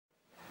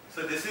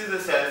So this is a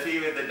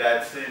selfie with the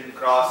Datsun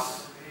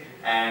Cross,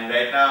 and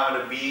right now I'm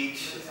on a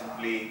beach.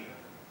 Simply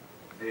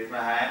raise my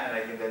hand and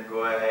I can then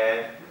go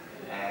ahead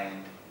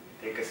and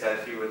take a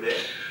selfie with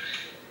it.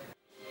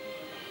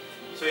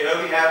 So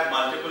here we have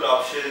multiple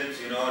options,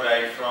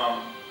 right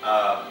from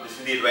this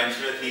is the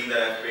adventurer theme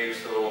that I've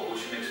picked, so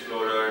Ocean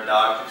Explorer,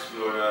 Dark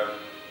Explorer,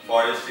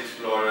 Forest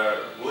Explorer,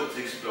 Woods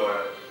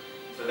Explorer.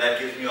 So that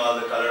gives me all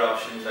the color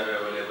options that are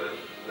available.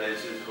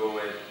 Let's just go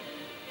with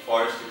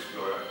Forest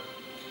Explorer.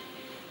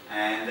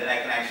 And then I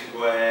can actually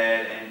go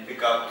ahead and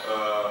pick up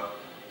a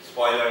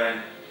spoiler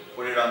and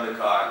put it on the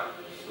car.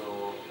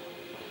 So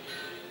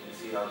you can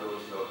see how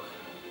those look.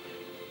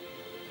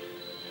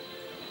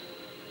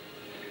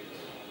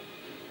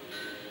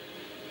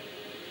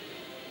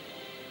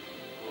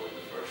 Go with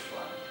the first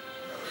one.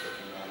 That was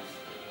looking nice.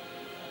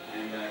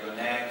 And then I go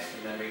next,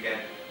 and then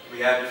we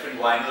have different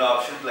vinyl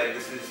options, like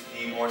this is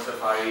the more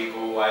safari,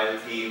 go wild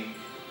theme.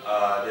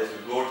 There's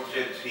a road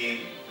trip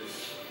theme.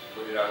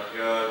 Put it out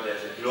here.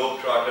 There's a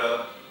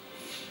globetrotter,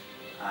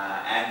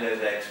 and there's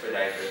an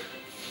expeditor.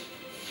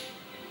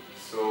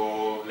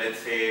 So let's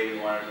say we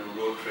want to do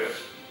road trip,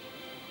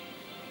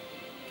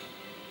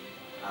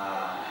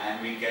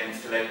 and we can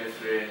select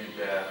different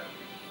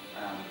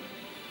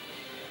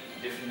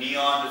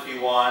neons if we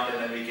want,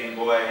 and then we can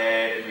go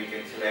ahead and we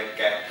can select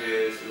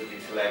cactus. We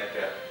can select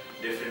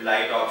different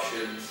light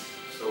options.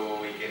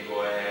 So we can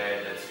go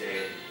ahead. Let's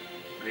say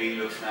green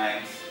looks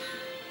nice.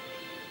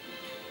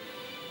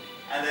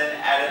 And then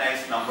add a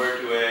nice number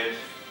to it,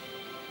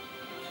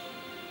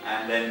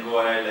 and then go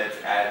ahead,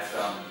 let's add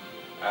some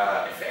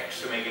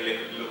effects to make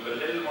it look a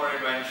little more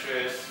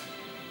adventurous,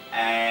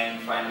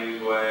 and finally we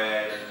go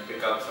ahead and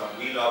pick up some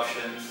wheel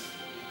options.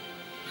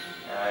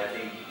 I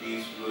think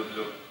these would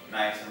look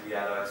nice on the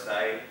other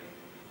side,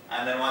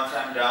 and then once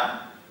I'm done,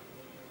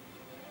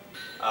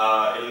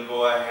 it'll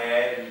go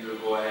ahead and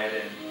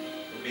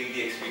complete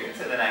the experience,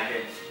 and then I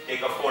can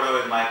take a photo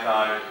with my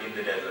car in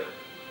the desert,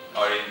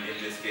 or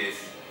in this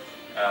case,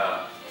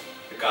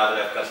 the car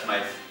that I've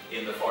customized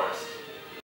in the forest.